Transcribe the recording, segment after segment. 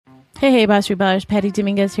Hey, Boss Rebellers. Patty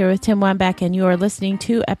Dominguez here with Tim Wambach, and you are listening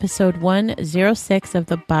to episode 106 of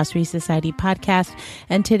the Boss Free Society podcast.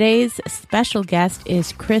 And today's special guest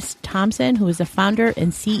is Chris Thompson, who is the founder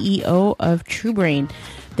and CEO of TrueBrain.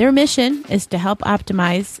 Their mission is to help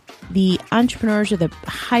optimize the entrepreneurs or the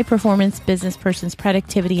high-performance business person's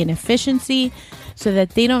productivity and efficiency so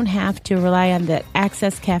that they don't have to rely on the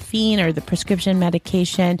excess caffeine or the prescription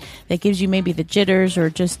medication that gives you maybe the jitters or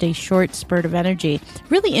just a short spurt of energy.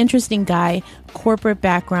 Really interesting guy, corporate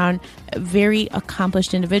background, very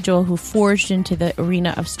accomplished individual who forged into the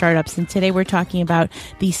arena of startups. And today we're talking about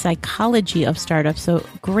the psychology of startups. So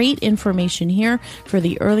great information here for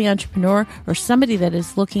the early entrepreneur or somebody that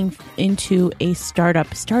is looking into a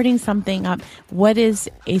startup, starting something up. What is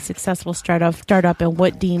a successful startup and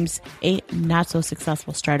what deems a not so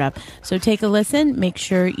successful startup? So take a listen. Make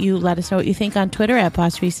sure you let us know what you think on Twitter at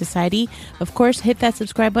Boss Free Society. Of course, hit that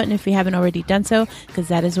subscribe button if you haven't already done so, because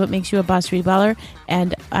that is what makes you a Boss Rebeller.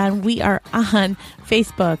 And we are on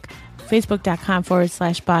Facebook,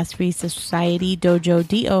 facebook.com/Boss Free Society Dojo,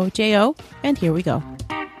 DOJO. And here we go.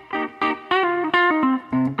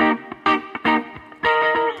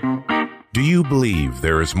 Do you believe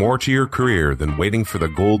there is more to your career than waiting for the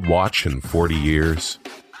gold watch in 40 years?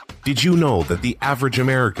 Did you know that the average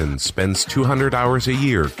American spends 200 hours a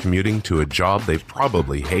year commuting to a job they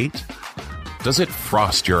probably hate? Does it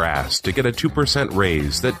frost your ass to get a 2%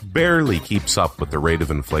 raise that barely keeps up with the rate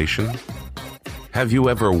of inflation? Have you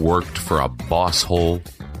ever worked for a boss hole?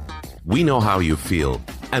 We know how you feel,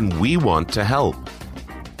 and we want to help.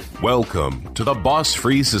 Welcome to the Boss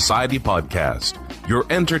Free Society podcast, your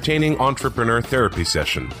entertaining entrepreneur therapy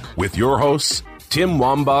session with your hosts, Tim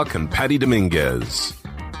Wambach and Patty Dominguez.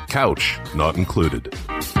 Couch not included.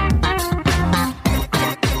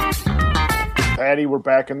 Patty, we're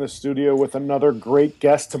back in the studio with another great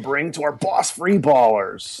guest to bring to our Boss Free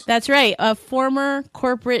Ballers. That's right. A former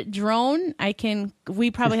corporate drone.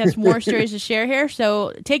 We probably have some more stories to share here.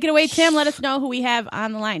 So take it away, Tim. Let us know who we have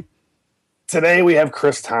on the line. Today we have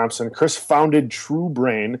Chris Thompson. Chris founded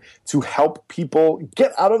TrueBrain to help people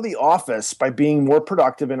get out of the office by being more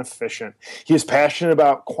productive and efficient. He is passionate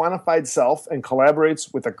about quantified self and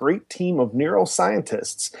collaborates with a great team of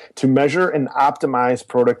neuroscientists to measure and optimize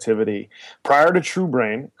productivity. Prior to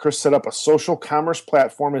TrueBrain, Chris set up a social commerce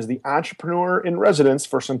platform as the entrepreneur in residence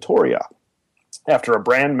for Centauria, after a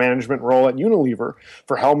brand management role at Unilever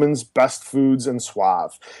for Hellmann's Best Foods and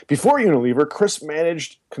Suave. Before Unilever, Chris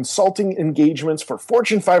managed consulting engagements for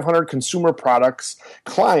Fortune 500 consumer products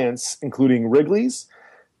clients, including Wrigley's,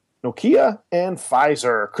 Nokia, and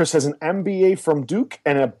Pfizer. Chris has an MBA from Duke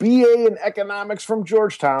and a BA in economics from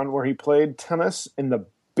Georgetown, where he played tennis in the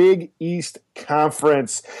Big East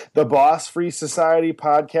Conference. The Boss Free Society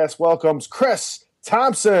podcast welcomes Chris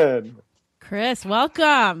Thompson. Chris,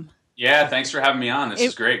 welcome. Yeah, thanks for having me on. This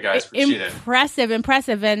is great, guys. Appreciate it.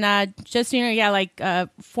 Impressive. And just,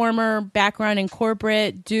 former background in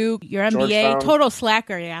corporate, Duke, your MBA, Georgetown. Total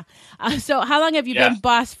slacker, yeah. So how long have you been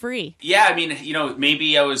boss free? Yeah, I mean,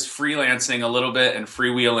 maybe I was freelancing a little bit and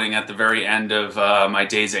freewheeling at the very end of my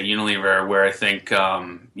days at Unilever, where I think,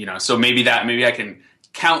 so maybe I can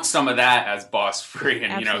count some of that as boss free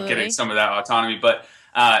and, getting some of that autonomy. But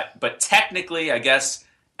technically, I guess,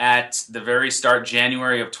 at the very start,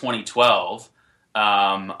 January of 2012,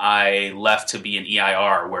 I left to be an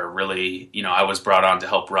EIR, where really, I was brought on to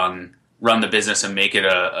help run the business and make it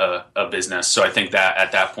a business. So I think that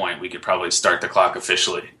at that point, we could probably start the clock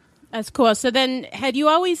officially. That's cool. So then, had you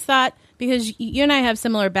always thought, because you and I have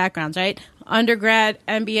similar backgrounds, right? Undergrad,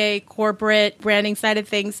 MBA, corporate, branding side of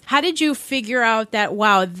things. How did you figure out that,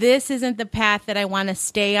 wow, this isn't the path that I want to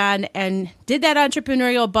stay on? And did that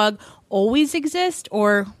entrepreneurial bug always exist,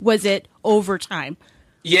 or was it over time?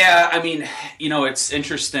 Yeah, I mean, it's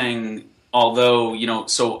interesting, although,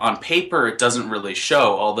 so on paper it doesn't really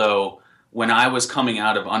show, although when I was coming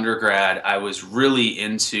out of undergrad, I was really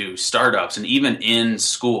into startups, and even in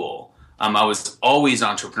school, I was always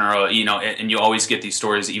entrepreneurial, and you always get these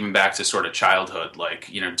stories even back to sort of childhood,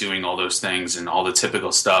 like, doing all those things and all the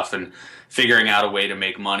typical stuff and figuring out a way to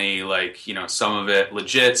make money, like, some of it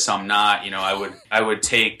legit, some not. I would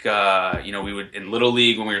take, we would, in Little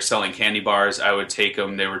League, when we were selling candy bars, I would take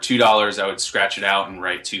them, they were $2, I would scratch it out and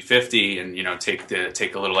write $2.50 and,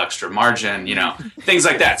 take a little extra margin, things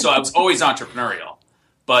like that. So I was always entrepreneurial.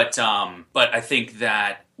 But I think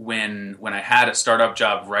that when I had a startup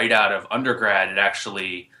job right out of undergrad, it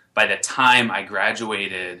actually, by the time I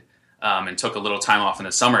graduated and took a little time off in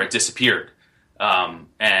the summer, it disappeared.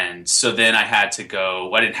 And so then I had to go,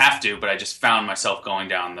 well, I didn't have to, but I just found myself going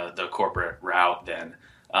down the corporate route then,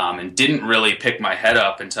 and didn't really pick my head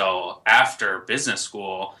up until after business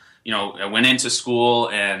school, I went into school,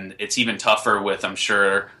 and it's even tougher with, I'm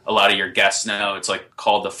sure a lot of your guests know, it's like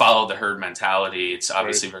called the follow the herd mentality. It's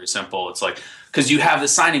obviously very simple. It's like, because you have the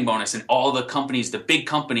signing bonus and all the companies, the big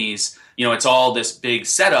companies, it's all this big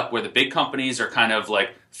setup where the big companies are kind of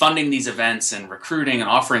like funding these events and recruiting and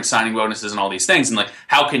offering signing bonuses and all these things. And like,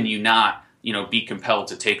 how can you not, be compelled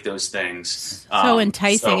to take those things? So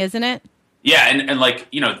enticing, isn't it? Yeah, and like,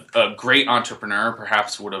 a great entrepreneur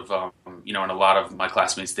perhaps would have, and a lot of my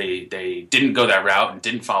classmates, they didn't go that route and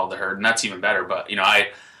didn't follow the herd, and that's even better. But,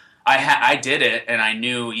 I did it, and I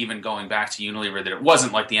knew even going back to Unilever that it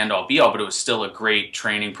wasn't like the end-all be-all, but it was still a great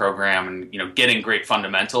training program and, getting great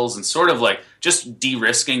fundamentals and sort of like just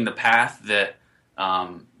de-risking the path that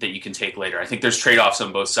you can take later. I think there's trade-offs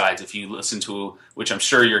on both sides. If you listen to, which I'm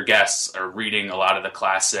sure your guests are reading a lot of the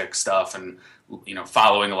classic stuff and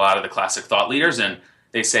following a lot of the classic thought leaders, and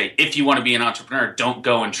they say, if you want to be an entrepreneur, don't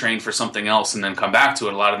go and train for something else and then come back to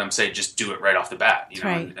it. A lot of them say, just do it right off the bat,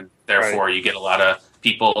 right. and therefore you get a lot of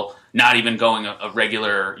people not even going a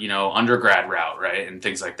regular, undergrad route, right, and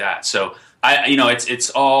things like that. So it's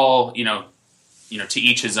all, to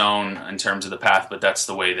each his own in terms of the path, but that's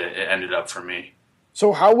the way that it ended up for me.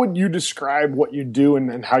 So how would you describe what you do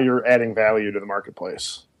and how you're adding value to the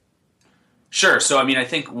marketplace? Sure. So, I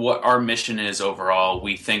think what our mission is overall,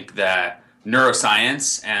 we think that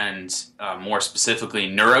neuroscience and more specifically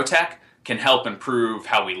neurotech can help improve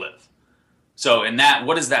how we live. So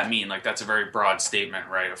what does that mean? Like, that's a very broad statement,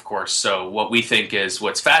 right? Of course. So what we think is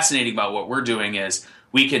what's fascinating about what we're doing is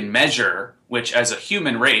we can measure, which as a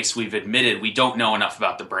human race, we've admitted we don't know enough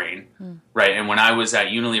about the brain, right? And when I was at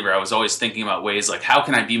Unilever, I was always thinking about ways like, how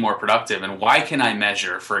can I be more productive? And why can I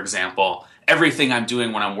measure, for example, everything I'm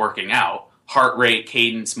doing when I'm working out? Heart rate,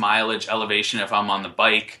 cadence, mileage, elevation, if I'm on the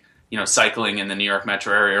bike, cycling in the New York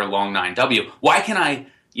metro area or Long 9W. Why can I,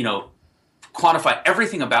 quantify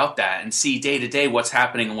everything about that and see day to day what's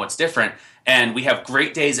happening and what's different? And we have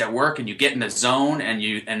great days at work and you get in the zone and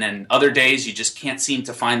then other days you just can't seem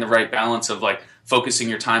to find the right balance of like focusing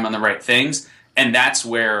your time on the right things. And that's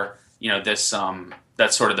where, this,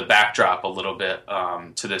 that's sort of the backdrop a little bit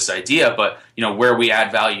to this idea. But, where we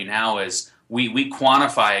add value now is we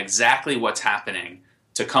quantify exactly what's happening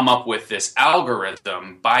to come up with this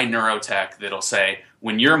algorithm by neurotech that'll say,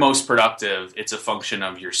 when you're most productive, it's a function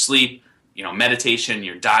of your sleep, meditation,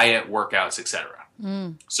 your diet, workouts, etc.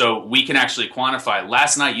 So we can actually quantify,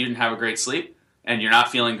 last night you didn't have a great sleep and you're not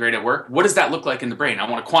feeling great at work. What does that look like in the brain? I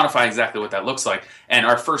want to quantify exactly what that looks like. And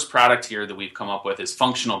our first product here that we've come up with is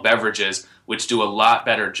functional beverages, which do a lot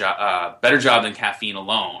better job than caffeine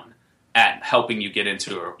alone at helping you get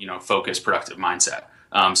into a focused, productive mindset.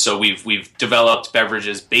 So we've developed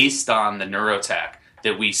beverages based on the neurotech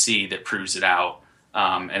that we see that proves it out,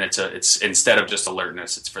 and it's instead of just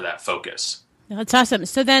alertness, it's for that focus. That's awesome.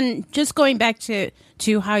 So then, just going back to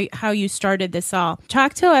how you started this all,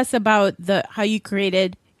 talk to us about how you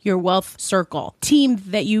created your Wealth Circle team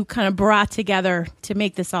that you kind of brought together to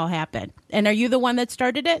make this all happen. And are you the one that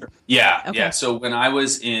started it? Yeah, okay. Yeah. So when I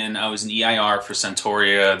was in EIR for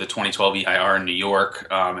Centauria, the 2012 EIR in New York,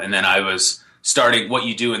 and then I was starting. What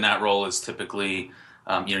you do in that role is typically,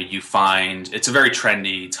 you find, it's a very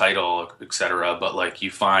trendy title, et cetera, but like you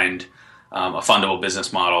find a fundable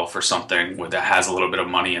business model for something that has a little bit of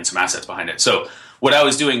money and some assets behind it. So what I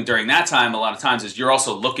was doing during that time, a lot of times, is you're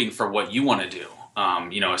also looking for what you want to do.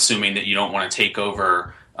 Assuming that you don't want to take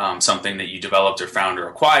over something that you developed or found or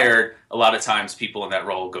acquired, a lot of times people in that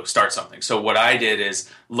role go start something. So what I did is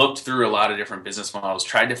looked through a lot of different business models,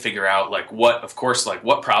 tried to figure out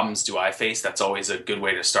what problems do I face? That's always a good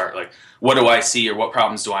way to start. Like, what do I see or what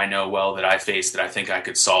problems do I know well that I face that I think I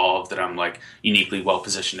could solve, that I'm like uniquely well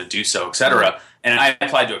positioned to do so, et cetera. And I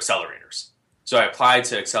applied to accelerators. So I applied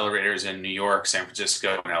to accelerators in New York, San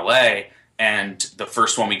Francisco, and LA. And the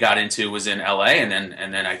first one we got into was in LA, and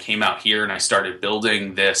then I came out here and I started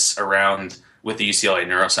building this around with the UCLA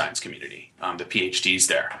neuroscience community, the PhDs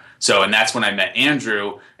there. So, and that's when I met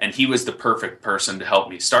Andrew, and he was the perfect person to help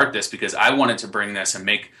me start this, because I wanted to bring this and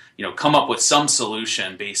come up with some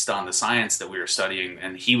solution based on the science that we were studying.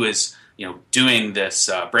 And he was, doing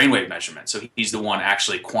this brainwave measurement. So he's the one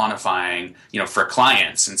actually quantifying, for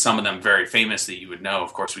clients, and some of them very famous that you would know.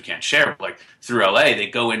 Of course, we can't share. Like through LA,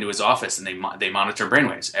 they go into his office and they monitor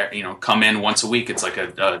brainwaves. Come in once a week. It's like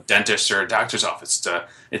a dentist or a doctor's office.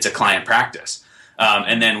 It's a client practice.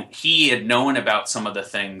 And then he had known about some of the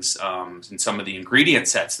things and some of the ingredient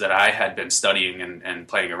sets that I had been studying and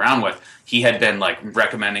playing around with. He had been like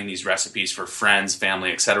recommending these recipes for friends,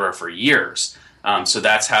 family, et cetera, for years. So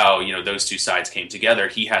that's how, those two sides came together.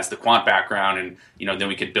 He has the quant background, and, then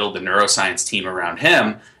we could build the neuroscience team around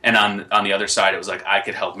him. And on the other side, it was like, I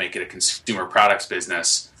could help make it a consumer products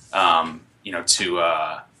business,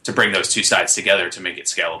 to bring those two sides together to make it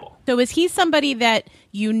scalable. So is he somebody that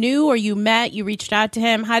you knew or you met, you reached out to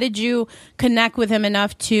him? How did you connect with him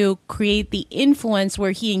enough to create the influence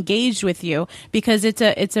where he engaged with you? Because it's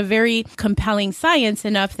a very compelling science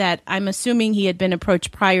enough that I'm assuming he had been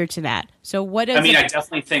approached prior to that. So what is I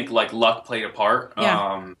definitely think like luck played a part.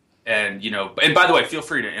 Yeah. And by the way, feel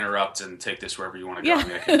free to interrupt and take this wherever you want to go.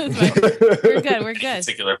 Yeah. We're good.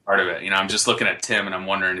 Particular part of it. I'm just looking at Tim and I'm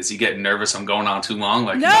wondering, is he getting nervous I'm going on too long?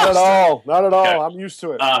 No. Not at all. Okay. I'm used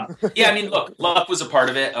to it. Look, luck was a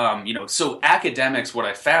part of it. So academics, what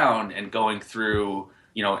I found and going through,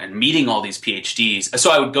 and meeting all these PhDs.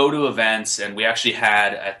 So I would go to events, and we actually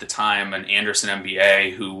had at the time an Anderson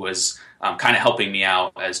MBA who was kind of helping me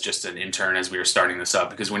out as just an intern as we were starting this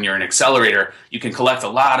up. Because when you're an accelerator, you can collect a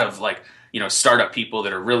lot of startup people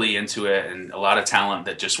that are really into it, and a lot of talent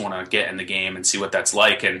that just want to get in the game and see what that's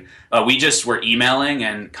like. And we just were emailing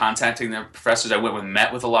and contacting the professors. I went and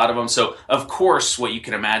met with a lot of them. So of course, what you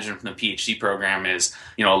can imagine from the PhD program is,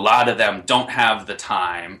 a lot of them don't have the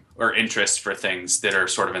time or interest for things that are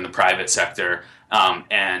sort of in the private sector.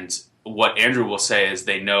 And what Andrew will say is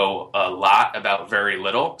they know a lot about very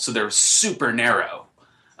little. So they're super narrow.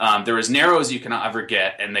 They're as narrow as you can ever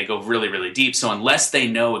get, and they go really, really deep. So unless they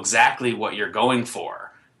know exactly what you're going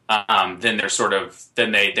for, then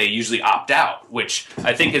they usually opt out, which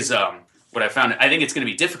I think is what I found. I think it's going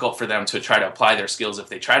to be difficult for them to try to apply their skills if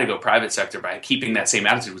they try to go private sector by keeping that same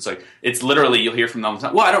attitude. It's literally, you'll hear from them,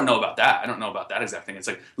 well, I don't know about that. I don't know about that exact thing. It's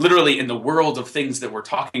like literally in the world of things that we're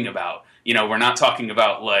talking about, we're not talking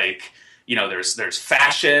about there's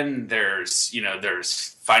fashion,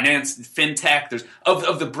 there's finance, fintech, there's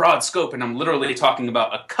of the broad scope. And I'm literally talking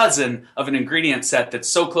about a cousin of an ingredient set that's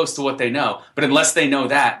so close to what they know. But unless they know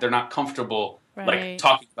that, they're not comfortable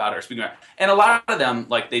talking about it or speaking about it. And a lot of them,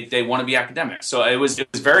 they want to be academics. So it was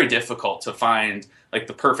very difficult to find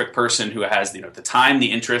the perfect person who has, the time,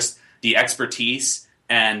 the interest, the expertise,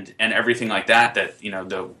 and everything like that that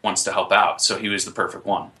wants to help out. So he was the perfect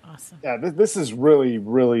one. Awesome. Yeah, this is really,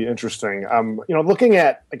 really interesting. Looking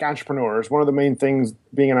at entrepreneurs, one of the main things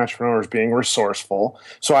being an entrepreneur is being resourceful.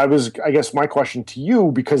 So I guess my question to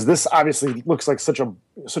you, because this obviously looks like such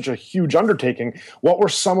a huge undertaking, what were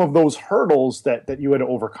some of those hurdles that you had to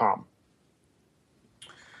overcome?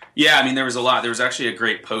 Yeah, there was a lot. There was actually a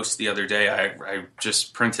great post the other day. I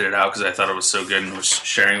just printed it out because I thought it was so good and was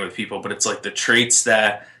sharing it with people. But it's the traits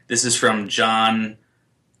that, this is from John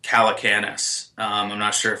Calacanis. I'm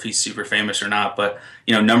not sure if he's super famous or not, but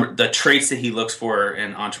the traits that he looks for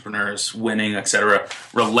in entrepreneurs, winning, etc.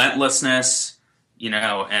 Relentlessness,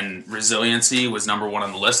 and resiliency was number one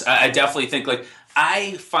on the list. I definitely think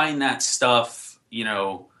I find that stuff,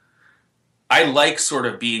 I like sort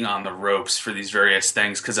of being on the ropes for these various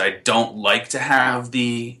things because I don't like to have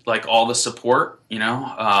all the support,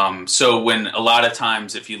 So when a lot of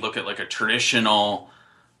times if you look at a traditional,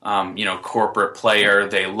 corporate player,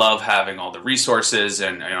 they love having all the resources.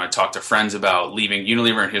 And, I talk to friends about leaving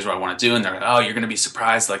Unilever and here's what I want to do. And they're like, oh, you're going to be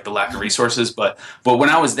surprised, the lack of resources. But when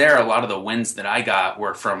I was there, a lot of the wins that I got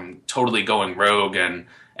were from totally going rogue and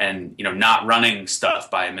not running stuff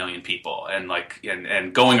by a million people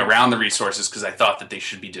and going around the resources because I thought that they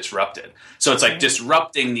should be disrupted. So it's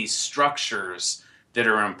disrupting these structures that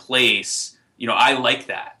are in place. I like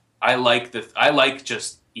that. I like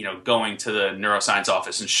just, going to the neuroscience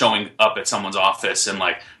office and showing up at someone's office and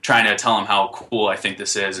trying to tell them how cool I think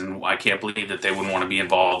this is and I can't believe that they wouldn't want to be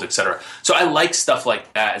involved, et cetera. So I like stuff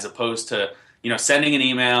like that as opposed to, sending an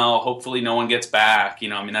email, hopefully no one gets back.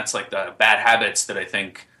 That's the bad habits that I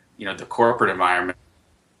think, the corporate environment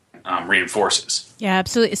reinforces. Yeah,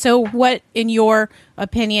 absolutely. So what, in your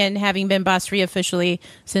opinion, having been Boss 3 officially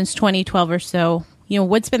since 2012 or so,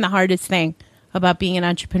 what's been the hardest thing about being an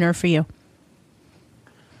entrepreneur for you?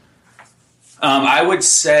 I would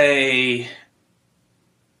say,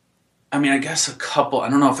 I guess a couple. I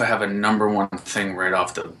don't know if I have a number one thing right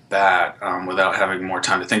off the bat without having more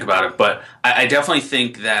time to think about it. But I definitely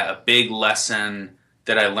think that a big lesson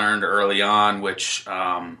that I learned early on, which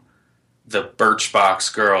the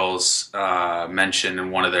Birchbox girls mentioned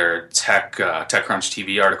in one of their TechCrunch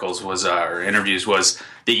TV articles or interviews, was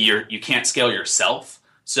that you can't scale yourself.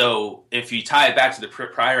 So if you tie it back to the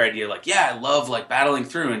prior idea, I love battling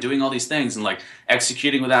through and doing all these things and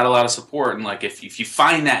executing without a lot of support. And if you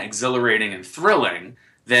find that exhilarating and thrilling,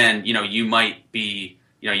 then, you might be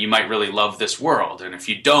you might really love this world. And if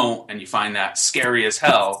you don't, and you find that scary as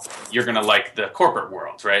hell, you're going to like the corporate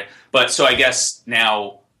world, right? But so I guess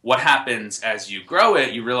now what happens as you grow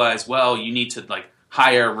it, you realize, well, you need to like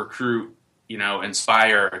hire, recruit,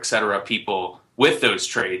 inspire, et cetera, people with those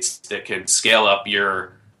traits that can scale up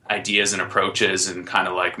your ideas and approaches and kind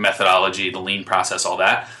of like methodology, the lean process, all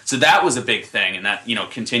that. So that was a big thing. And that,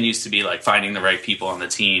 continues to be like finding the right people on the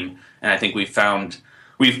team. And I think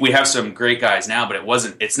we have some great guys now, but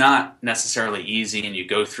it's not necessarily easy. And you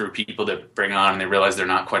go through people that bring on and they realize they're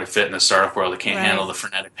not quite a fit in the startup world. They can't handle the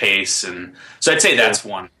frenetic pace. And so I'd say that's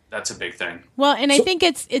a big thing. Well, and I think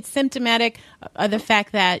it's symptomatic of the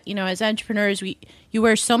fact that, as entrepreneurs, you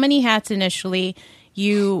wear so many hats initially.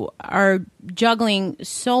 You are juggling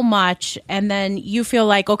so much, and then you feel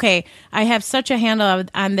like, okay, I have such a handle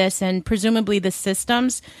on this, and presumably the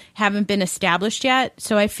systems haven't been established yet.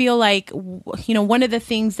 So I feel like, one of the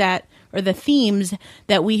things or the themes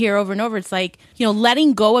that we hear over and over, it's like,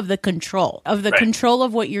 letting go of the control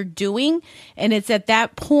of what you're doing. And it's at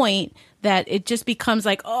that point that it just becomes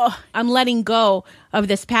like, oh, I'm letting go of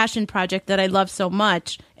this passion project that I love so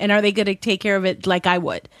much. And are they going to take care of it like I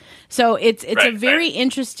would? So it's a very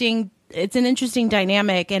interesting, it's an interesting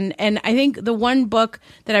dynamic. And I think the one book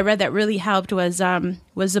that I read that really helped was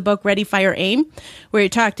the book Ready, Fire, Aim, where he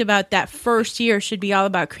talked about that first year should be all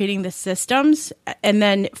about creating the systems and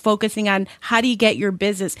then focusing on how do you get your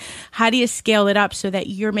business, how do you scale it up so that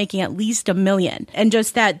you're making at least $1 million. And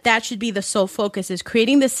just that should be the sole focus, is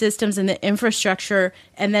creating the systems and the infrastructure.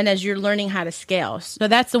 And then as you're learning how to scale. So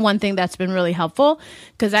that's the one thing that's been really helpful,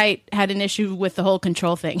 because I had an issue with the whole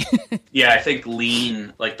control thing. Yeah, I think the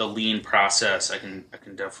lean process, I can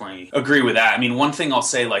definitely agree with that. I mean, one thing I'll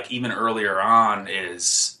say, like even earlier on,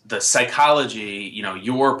 is the psychology,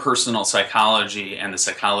 your personal psychology and the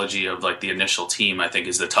psychology of like the initial team, I think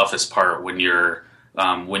is the toughest part when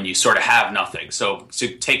you sort of have nothing. So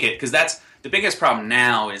to take it, because that's the biggest problem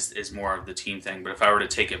now is more of the team thing. But if I were to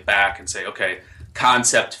take it back and say, okay,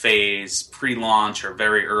 concept phase, pre-launch or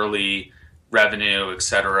very early revenue, et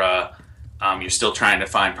cetera, you're still trying to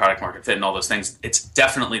find product market fit and all those things. It's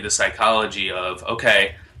definitely the psychology of,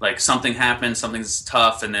 okay, like something happens, something's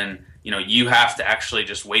tough, and then you have to actually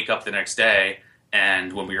just wake up the next day.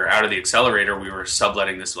 And when we were out of the accelerator, we were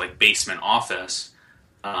subletting this like basement office.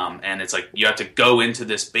 And it's like, you have to go into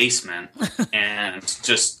this basement and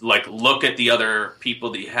just like look at the other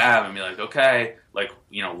people that you have and be like, okay, like,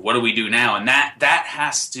 what do we do now? And that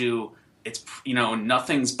has to, it's,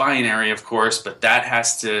 nothing's binary, of course, but that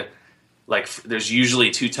has to, like, there's usually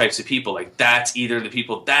two types of people. Like, that's either the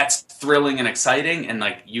people that's thrilling and exciting and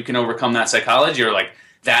like you can overcome that psychology, or like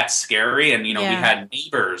that's scary. And, we had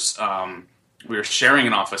neighbors, we were sharing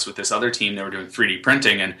an office with this other team. They were doing 3D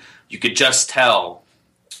printing, and you could just tell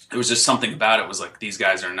there was just something about it was like, these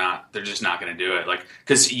guys they're just not going to do it. Like,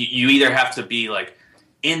 because you either have to be like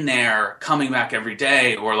in there coming back every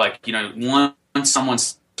day, or like, once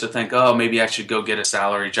someone's to think, oh, maybe I should go get a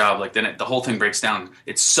salary job, like then the whole thing breaks down.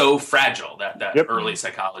 It's so fragile, that early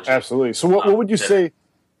psychology. Absolutely. So what would you say,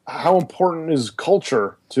 how important is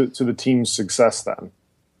culture to the team's success then?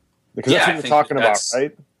 Because that's what you're talking about,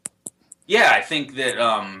 right? Yeah, I think that,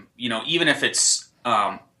 even if it's,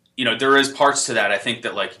 there is parts to that. I think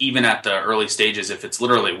that like even at the early stages, if it's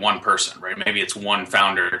literally one person, right? Maybe it's one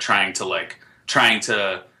founder trying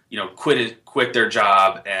to quit their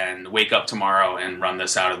job and wake up tomorrow and run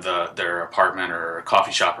this out of their apartment or a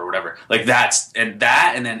coffee shop or whatever. Like and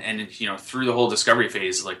then through the whole discovery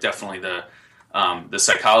phase, like definitely the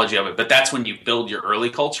psychology of it. But that's when you build your early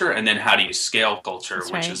culture, and then how do you scale culture,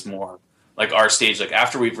 that's which right. is more like our stage. Like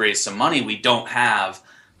after we've raised some money, we don't have.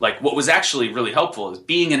 Like what was actually really helpful is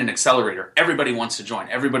being in an accelerator. Everybody wants to join.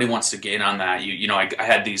 Everybody wants to get on that. I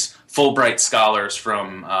had these Fulbright scholars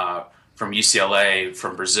from UCLA,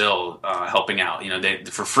 from Brazil, helping out. They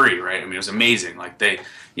for free, right? I mean, it was amazing. Like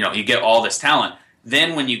you get all this talent.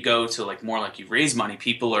 Then when you go to like more like you raise money,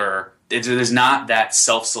 there's not that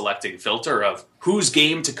self-selecting filter of who's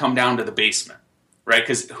game to come down to the basement, right?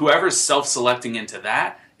 Because whoever's self-selecting into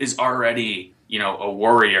that is already a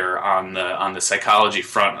warrior on the psychology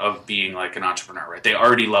front of being like an entrepreneur, right? They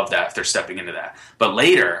already love that if they're stepping into that. But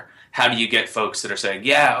later, how do you get folks that are saying,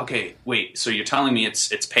 yeah, okay, wait, so you're telling me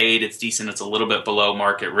it's paid, it's decent, it's a little bit below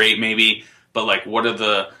market rate maybe, but like what are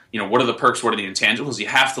the perks, what are the intangibles? You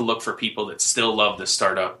have to look for people that still love the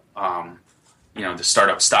startup, the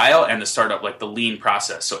startup style and the startup, like the lean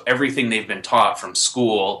process. So everything they've been taught from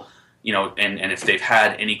school, and if they've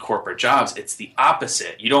had any corporate jobs, it's the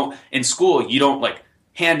opposite. In school, you don't like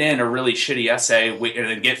hand in a really shitty essay and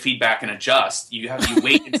then get feedback and adjust. You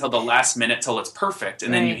wait until the last minute till it's perfect,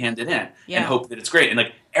 and then you hand it in and hope that it's great. And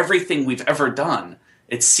like everything we've ever done,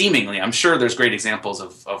 it's seemingly, I'm sure there's great examples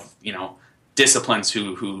of disciplines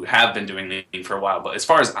who have been doing lean for a while, but as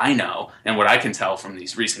far as I know and what I can tell from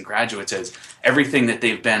these recent graduates is everything that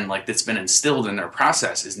they've been like that's been instilled in their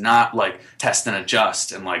process is not like test and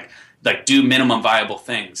adjust and like do minimum viable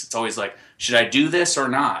things. It's always like, should I do this or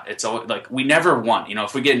not? It's always like, we never want,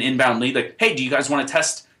 if we get an inbound lead, like, hey, do you guys want to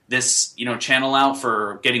test this, channel out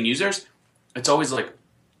for getting users? It's always like,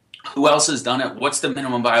 who else has done it? What's the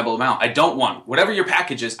minimum viable amount? I don't want, whatever your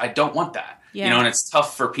package is, I don't want that. Yeah. And it's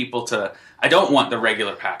tough for people I don't want the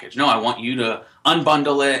regular package. No, I want you to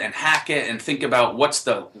unbundle it and hack it and think about what's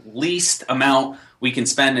the least amount we can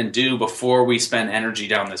spend and do before we spend energy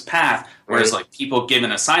down this path. Whereas like people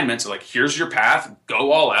given assignments are like, here's your path,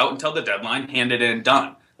 go all out until the deadline, hand it in,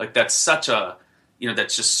 done. Like that's such a,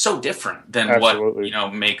 that's just so different than Absolutely.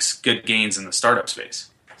 what, makes good gains in the startup space.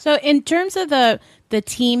 So in terms of the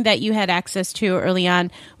team that you had access to early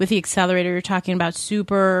on with the accelerator, you're talking about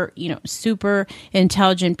super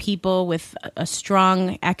intelligent people with a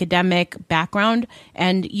strong academic background,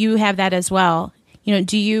 and you have that as well.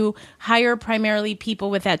 Do you hire primarily people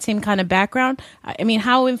with that same kind of background? I mean,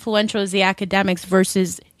 how influential is the academics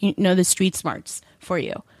versus, the street smarts for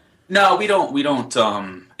you? No, we don't,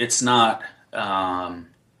 it's not,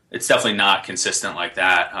 it's definitely not consistent like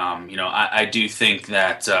that. I do think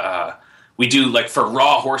that, we do, like, for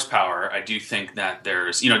raw horsepower, I do think that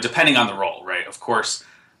there's, depending on the role, right? Of course,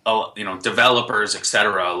 developers, et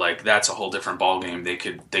cetera, like, that's a whole different ballgame.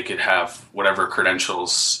 They could have whatever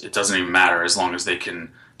credentials. It doesn't even matter as long as they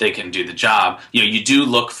can do the job. You do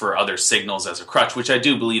look for other signals as a crutch, which I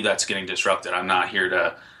do believe that's getting disrupted. I'm not here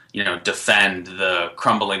to, defend the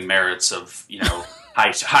crumbling merits of,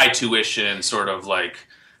 high tuition, sort of like,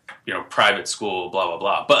 private school, blah, blah,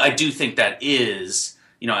 blah. But I do think that is...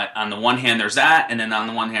 on the one hand, there's that, and then on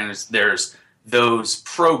the one hand, there's those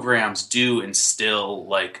programs do instill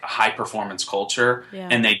like a high performance culture,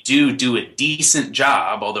 and they do a decent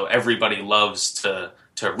job. Although everybody loves to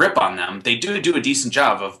rip on them, they do a decent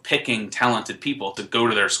job of picking talented people to go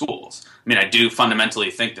to their schools. I mean, I do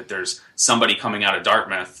fundamentally think that there's somebody coming out of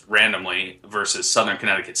Dartmouth randomly versus Southern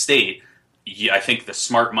Connecticut State. I think the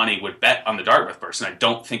smart money would bet on the Dartmouth person. I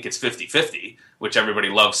don't think it's 50-50, which everybody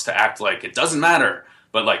loves to act like it doesn't matter.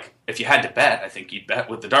 But like, if you had to bet, I think you'd bet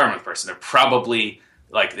with the Dartmouth person. They probably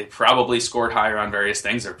scored higher on various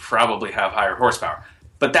things. They probably have higher horsepower.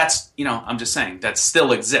 But that's, I'm just saying that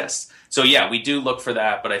still exists. So yeah, we do look for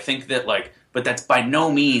that. But I think that but that's by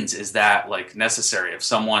no means is that like necessary. If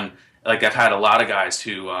someone, like I've had a lot of guys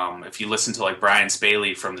who, if you listen to like Brian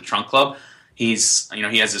Spaley from the Trunk Club, he's,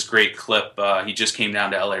 he has this great clip. He just came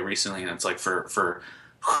down to LA recently, and it's like for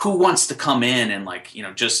who wants to come in and like,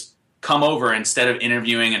 just come over instead of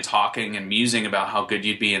interviewing and talking and musing about how good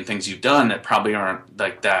you'd be and things you've done that probably aren't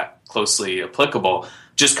like that closely applicable.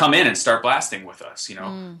 Just come in and start blasting with us,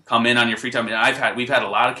 come in on your free time. And we've had a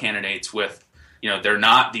lot of candidates with, they're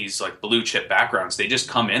not these like blue chip backgrounds. They just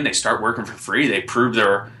come in, they start working for free. They prove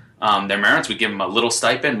their merits. We give them a little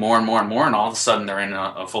stipend, more and more and more, and all of a sudden they're in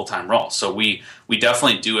a full-time role. So we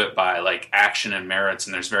definitely do it by like action and merits,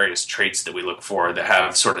 and there's various traits that we look for that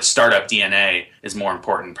have sort of startup DNA is more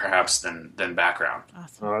important perhaps than background.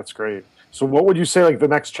 Awesome. Oh, that's great. So what would you say like the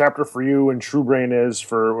next chapter for you and TrueBrain is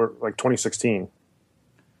for like 2016?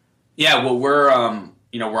 Yeah, well, we're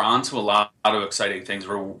on to a lot of exciting things.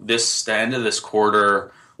 The end of this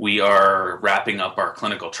quarter, we are wrapping up our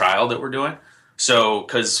clinical trial that we're doing. So,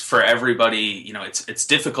 because for everybody, it's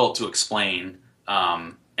difficult to explain,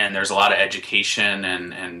 and there's a lot of education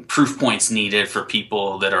and proof points needed for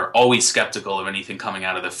people that are always skeptical of anything coming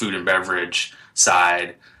out of the food and beverage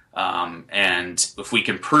side. And if we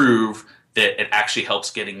can prove that it actually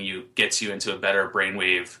gets you into a better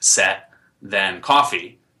brainwave set than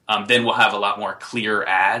coffee, then we'll have a lot more clear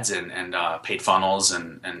ads and paid funnels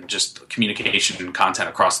and just communication and content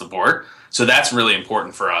across the board. So that's really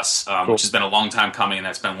important for us, Cool. which has been a long time coming, and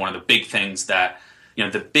that's been one of the big things that,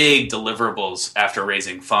 the big deliverables after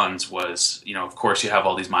raising funds was, of course you have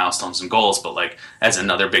all these milestones and goals, but like as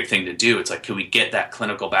another big thing to do, it's like, can we get that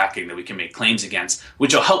clinical backing that we can make claims against,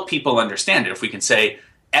 which will help people understand it. If we can say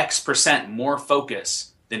X% more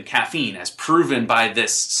focus than caffeine as proven by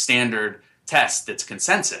this standard test that's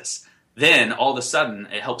consensus, then all of a sudden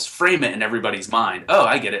it helps frame it in everybody's mind. Oh,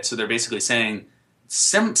 I get it. So they're basically saying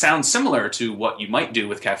sounds similar to what you might do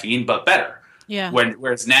with caffeine, but better. Yeah.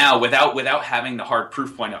 Whereas now, without having the hard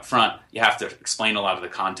proof point up front, you have to explain a lot of the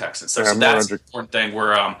context and stuff. So that's the important thing.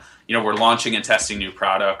 We're launching and testing new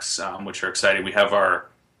products, which are exciting. We have our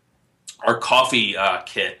coffee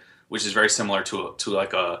kit, which is very similar to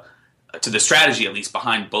the strategy, at least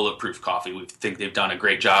behind Bulletproof Coffee. We think they've done a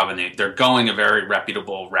great job, and they're going a very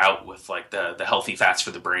reputable route with like the healthy fats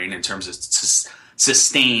for the brain in terms of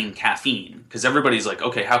sustain caffeine, because everybody's like,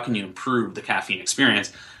 okay, how can you improve the caffeine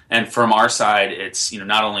experience? And from our side, it's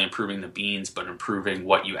not only improving the beans, but improving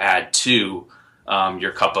what you add to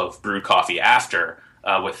your cup of brewed coffee after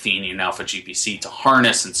with theanine and alpha GPC to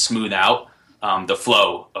harness and smooth out the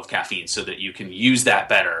flow of caffeine, so that you can use that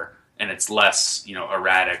better and it's less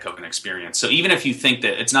erratic of an experience. So even if you think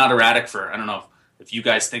that it's not erratic I don't know if you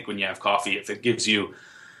guys think when you have coffee, if it gives you,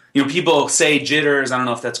 people say jitters. I don't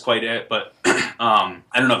know if that's quite it, but I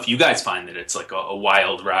don't know if you guys find that it's like a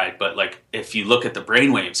wild ride, but like if you look at the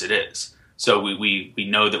brain waves, it is. So we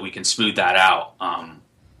know that we can smooth that out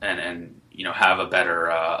and have a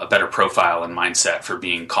better profile and mindset for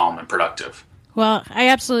being calm and productive. Well, I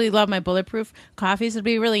absolutely love my Bulletproof coffees. It'd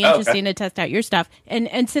be really interesting to test out your stuff.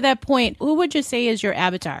 And to that point, who would you say is your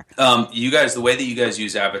avatar? You guys, the way that you guys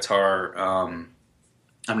use avatar,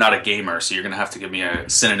 I'm not a gamer, so you're going to have to give me a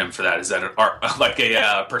synonym for that. Is that like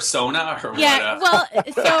a persona? Or yeah, so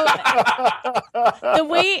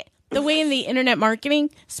the way in the internet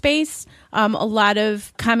marketing space, a lot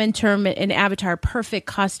of common term in avatar, perfect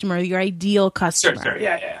customer, your ideal customer. Sure.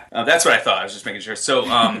 Yeah. That's what I thought. I was just making sure. So,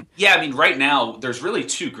 right now there's really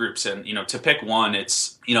two groups, and to pick one,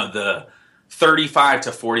 it's the 35 to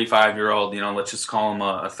 45-year-old, let's just call him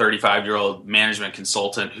a 35-year-old management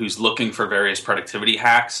consultant who's looking for various productivity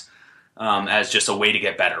hacks as just a way to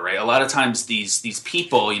get better, right? A lot of times these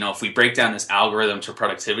people, if we break down this algorithm to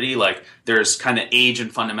productivity, like there's kind of age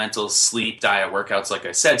and fundamentals, sleep, diet, workouts, like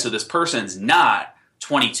I said. So this person's not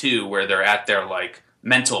 22 where they're at their like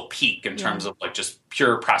mental peak in terms of like just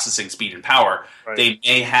pure processing speed and power. Right. They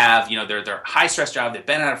may have, they're high stress job. They've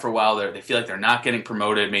been at it for a while. They feel like they're not getting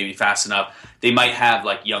promoted maybe fast enough. They might have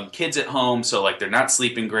like young kids at home. So like they're not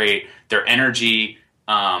sleeping great. Their energy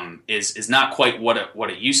is not quite what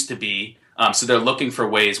it used to be. So they're looking for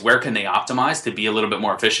ways, where can they optimize to be a little bit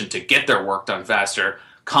more efficient, to get their work done faster,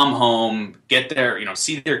 come home, get their,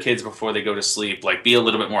 see their kids before they go to sleep, like be a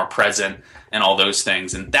little bit more present and all those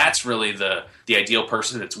things. And that's really the ideal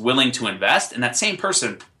person that's willing to invest. And that same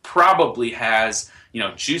person probably has,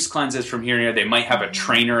 juice cleanses from here and there. They might have a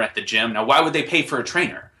trainer at the gym. Now, why would they pay for a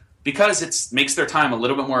trainer? Because it makes their time a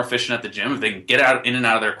little bit more efficient at the gym. If they can get in and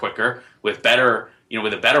out of there quicker with better,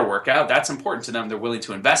 with a better workout, that's important to them. They're willing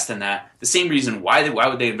to invest in that. The same reason why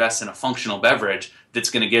would they invest in a functional beverage that's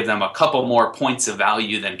going to give them a couple more points of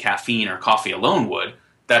value than caffeine or coffee alone would.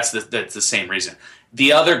 That's the same reason.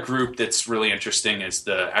 The other group that's really interesting is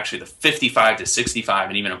the 55 to 65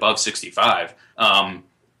 and even above 65.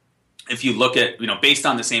 If you look at, based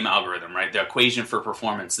on the same algorithm, right, the equation for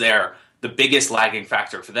performance there, the biggest lagging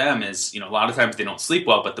factor for them is, a lot of times they don't sleep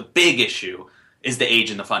well, but the big issue is the age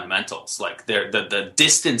and the fundamentals, like the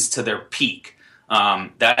distance to their peak.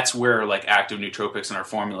 That's where like active nootropics and our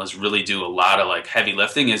formulas really do a lot of like heavy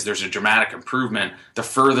lifting. Is there's a dramatic improvement the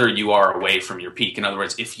further you are away from your peak. In other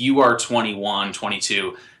words, if you are 21,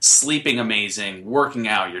 22, sleeping amazing, working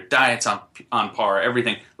out, your diet's on par,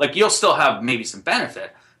 everything, like you'll still have maybe some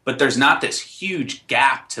benefit, but there's not this huge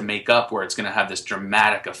gap to make up where it's going to have this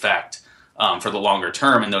dramatic effect for the longer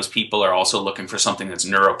term. And those people are also looking for something that's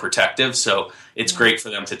neuroprotective. So it's great for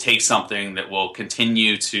them to take something that will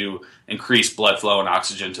continue to increase blood flow and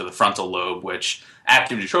oxygen to the frontal lobe, which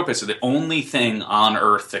active nootropics are the only thing on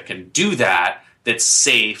earth that can do that, that's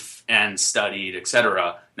safe and studied,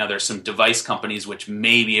 etc. Now there's some device companies which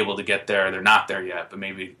may be able to get there. They're not there yet, but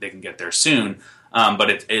maybe they can get there soon. But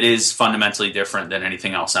it is fundamentally different than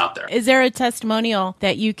anything else out there. Is there a testimonial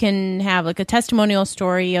that you can have, like a testimonial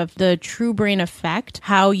story of the True Brain effect,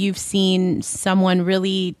 how you've seen someone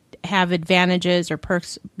really have advantages or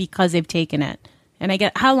perks because they've taken it? And I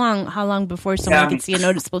get how long before someone can see a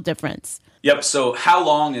noticeable difference? Yep. So how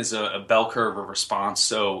long is a bell curve of response?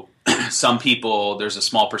 So some people, there's a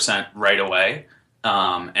small percent right away.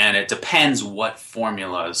 And it depends what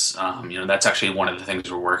formulas, that's actually one of the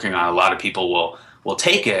things we're working on. A lot of people will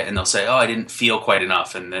take it and they'll say, oh, I didn't feel quite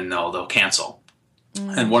enough. And then they'll cancel.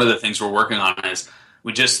 And one of the things we're working on is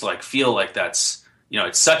we just like feel like that's,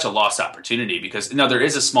 it's such a lost opportunity because, there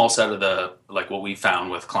is a small set of the, like what we found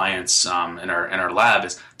with clients, in our lab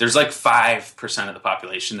is there's like 5% of the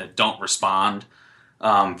population that don't respond,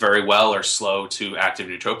 very well or slow to active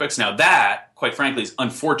nootropics. Now that, quite frankly, is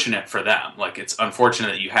unfortunate for them. Like it's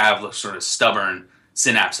unfortunate that you have sort of stubborn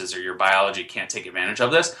synapses or your biology can't take advantage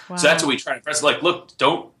of this. Wow. So that's what we try to press. Like, look,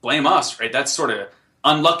 don't blame us, right? That's sort of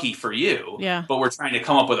unlucky for you. Yeah. But we're trying to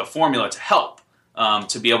come up with a formula to help.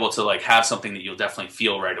 To be able to like have something that you'll definitely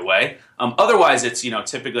feel right away. Otherwise, it's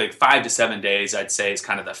typically like 5 to 7 days. I'd say is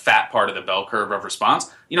kind of the fat part of the bell curve of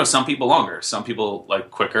response. Some people longer, some people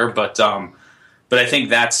like quicker, but I think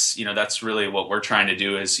that's really what we're trying to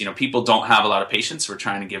do. Is people don't have a lot of patience. We're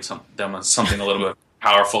trying to give them something a little bit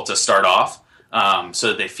powerful to start off, so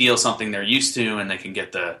that they feel something they're used to and they can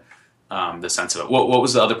get the sense of it. What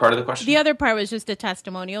was the other part of the question? The other part was just a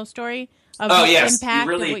testimonial story of the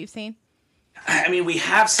impact of what you've seen. I mean, we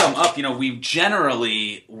have some up.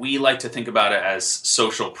 We like to think about it as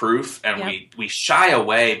social proof, and we shy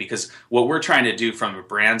away because what we're trying to do from a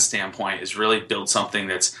brand standpoint is really build something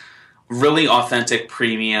that's really authentic,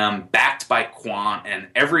 premium, backed by quant, and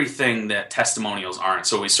everything that testimonials aren't.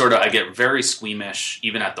 So I get very squeamish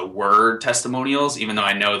even at the word testimonials, even though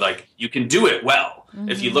I know like you can do it well. Mm-hmm.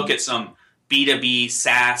 If you look at some B2B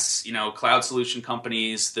SaaS, cloud solution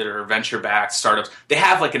companies that are venture-backed startups, they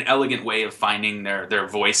have like an elegant way of finding their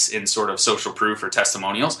voice in sort of social proof or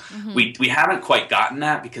testimonials. Mm-hmm. We haven't quite gotten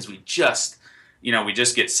that because we just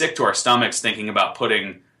get sick to our stomachs thinking about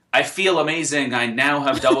putting, I feel amazing, I now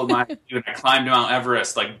have doubled my IQ and I climbed Mount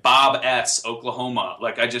Everest, like Bob S., Oklahoma.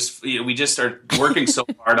 Like we just are working so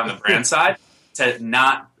hard on the brand side to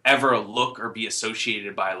not ever look or be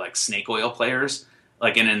associated by like snake oil players.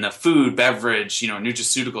 Like, and in the food, beverage,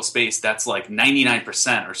 nutraceutical space, that's like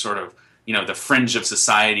 99% are sort of, the fringe of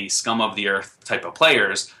society, scum of the earth type of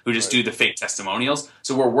players who just do the fake testimonials.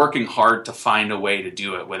 So we're working hard to find a way to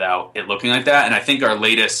do it without it looking like that. And I think our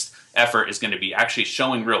latest effort is going to be actually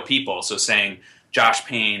showing real people. So saying Josh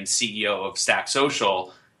Payne, CEO of Stack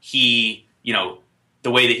Social, he, the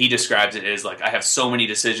way that he describes it is like, I have so many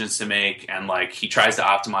decisions to make, and like he tries to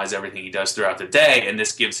optimize everything he does throughout the day, and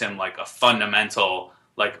this gives him like a fundamental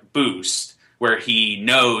like boost where he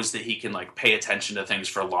knows that he can like pay attention to things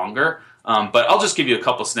for longer. But I'll just give you a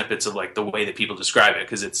couple snippets of like the way that people describe it,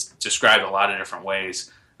 because it's described a lot of different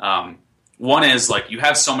ways. One is like you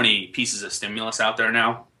have so many pieces of stimulus out there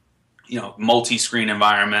now, multi-screen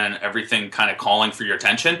environment, everything kind of calling for your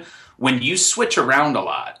attention. When you switch around a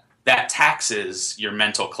lot, that taxes your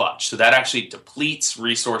mental clutch. So that actually depletes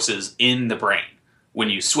resources in the brain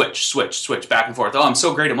when you switch back and forth. Oh, I'm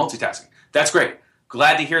so great at multitasking. That's great.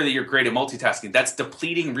 Glad to hear that you're great at multitasking. That's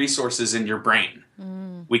depleting resources in your brain.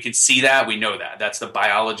 Mm. We can see that. We know that. That's the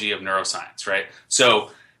biology of neuroscience, right?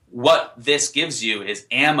 So what this gives you is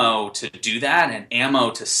ammo to do that and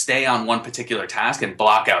ammo to stay on one particular task and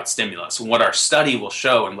block out stimulus. And what our study will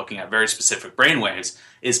show in looking at very specific brainwaves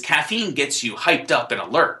is caffeine gets you hyped up and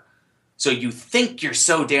alert. So you think you're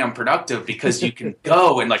so damn productive because you can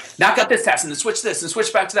go and like knock out this task and then switch this and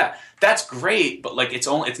switch back to that. That's great, but like it's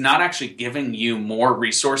not actually giving you more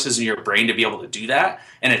resources in your brain to be able to do that,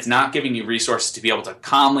 and it's not giving you resources to be able to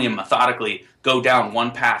calmly and methodically go down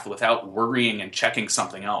one path without worrying and checking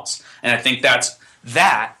something else. And I think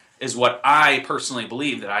that is what I personally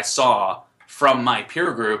believe that I saw from my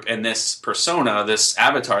peer group and this persona, this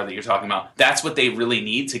avatar that you're talking about. That's what they really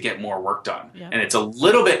need to get more work done. Yeah. And it's a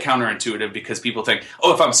little bit counterintuitive because people think,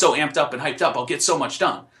 oh, if I'm so amped up and hyped up, I'll get so much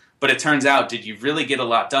done. But it turns out, did you really get a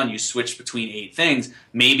lot done? You switch between 8 things.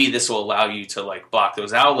 Maybe this will allow you to like block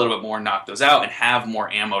those out a little bit more, knock those out, and have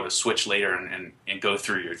more ammo to switch later and go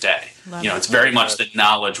through your day. It's very much the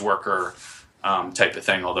knowledge worker type of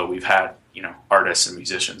thing, although we've had artists and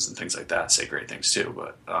musicians and things like that say great things too,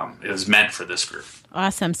 but it was meant for this group.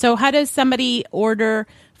 Awesome. So how does somebody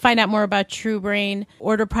find out more about TrueBrain,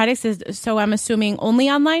 order products? So I'm assuming only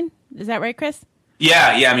online? Is that right, Chris?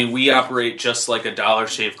 Yeah. I mean, we operate just like a Dollar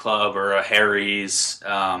Shave Club or a Harry's,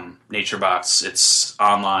 NatureBox. It's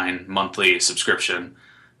online, monthly subscription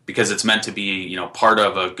because it's meant to be, part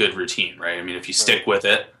of a good routine, right? I mean, if you stick with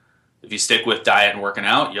it, if you stick with diet and working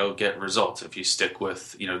out, you'll get results. If you stick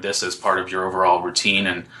with, this as part of your overall routine,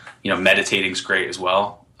 and, meditating's great as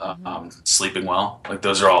well. Sleeping well, like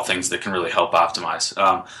those are all things that can really help optimize.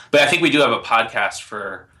 But I think we do have a podcast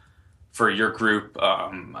for your group.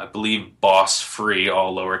 I believe Boss Free,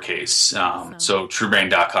 all lowercase. Awesome. So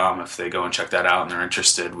TrueBrain.com, if they go and check that out and they're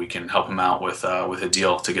interested, we can help them out with a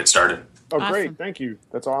deal to get started. Oh, awesome. Great. Thank you.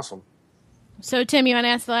 That's awesome. So, Tim, you want to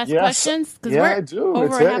ask the last questions? Yeah, I do.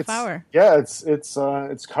 Over a half hour. Yeah, it's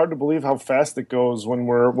hard to believe how fast it goes when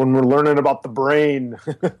we're learning about the brain.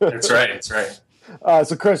 That's right.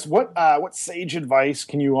 So, Chris, what sage advice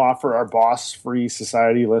can you offer our Boss Free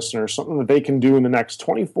Society listeners? Something that they can do in the next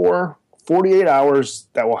 24, 48 hours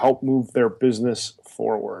that will help move their business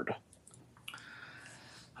forward?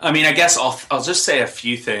 I mean, I guess I'll just say a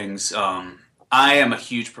few things. I am a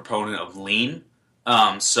huge proponent of lean.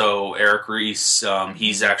 So Eric Reese,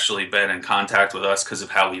 he's actually been in contact with us because of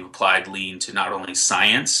how we've applied lean to not only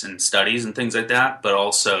science and studies and things like that, but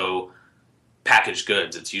also packaged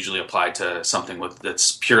goods. It's usually applied to something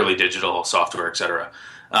that's purely digital, software, etc.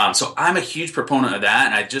 So I'm a huge proponent of that,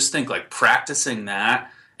 and I just think like practicing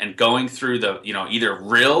that and going through the, either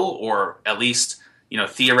real or at least,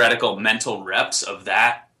 theoretical mental reps of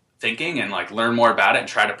that thinking and like learn more about it and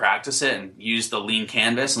try to practice it and use the lean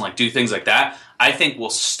canvas and like do things like that, I think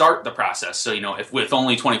will start the process. So, if with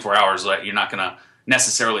only 24 hours, like, you're not going to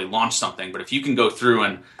necessarily launch something, but if you can go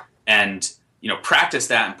through and practice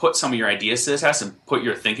that and put some of your ideas to the test and put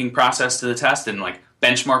your thinking process to the test and like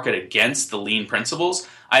benchmark it against the lean principles,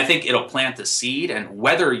 I think it'll plant the seed. And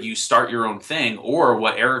whether you start your own thing or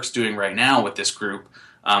what Eric's doing right now with this group,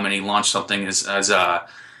 and he launched something is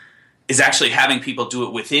actually having people do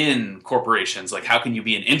it within corporations. Like, how can you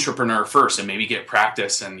be an entrepreneur first and maybe get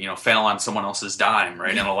practice and, fail on someone else's dime,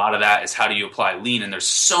 right? And a lot of that is how do you apply lean? And there's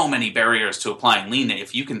so many barriers to applying lean that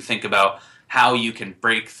if you can think about how you can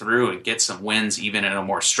break through and get some wins even in a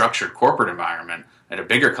more structured corporate environment at a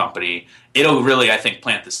bigger company, it'll really, I think,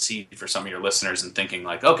 plant the seed for some of your listeners and thinking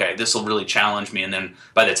like, okay, this will really challenge me. And then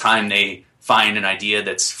by the time they find an idea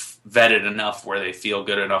that's vetted enough where they feel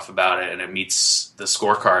good enough about it and it meets the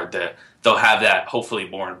scorecard, that they'll have that hopefully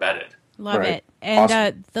more embedded. Love it. And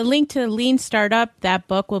awesome. The link to Lean Startup, that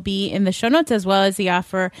book, will be in the show notes, as well as the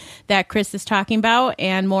offer that Chris is talking about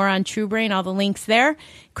and more on TrueBrain, all the links there.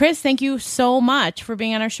 Chris, thank you so much for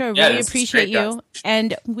being on our show. Really appreciate you.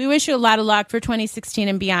 And we wish you a lot of luck for 2016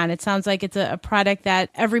 and beyond. It sounds like it's a product that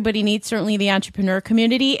everybody needs, certainly the entrepreneur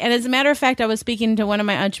community. And as a matter of fact, I was speaking to one of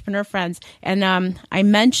my entrepreneur friends, and I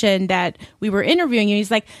mentioned that we were interviewing you. He's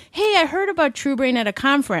like, hey, I heard about TrueBrain at a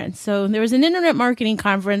conference. So there was an internet marketing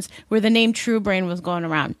conference where the name TrueBrain was going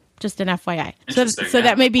around. Just an FYI. So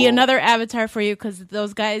that may be another avatar for you, because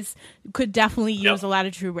those guys could definitely use a lot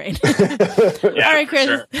of TrueBrain. All right, Chris.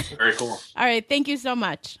 Sure. Very cool. All right. Thank you so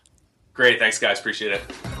much. Great. Thanks, guys. Appreciate it.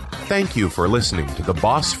 Thank you for listening to the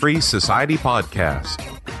Boss Free Society podcast.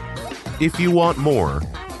 If you want more,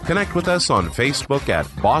 connect with us on Facebook at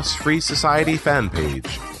Boss Free Society fan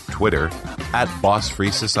page, Twitter at Boss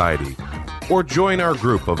Free Society, or join our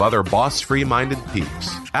group of other boss-free minded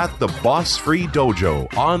peeps at the Boss Free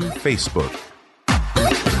Dojo on Facebook.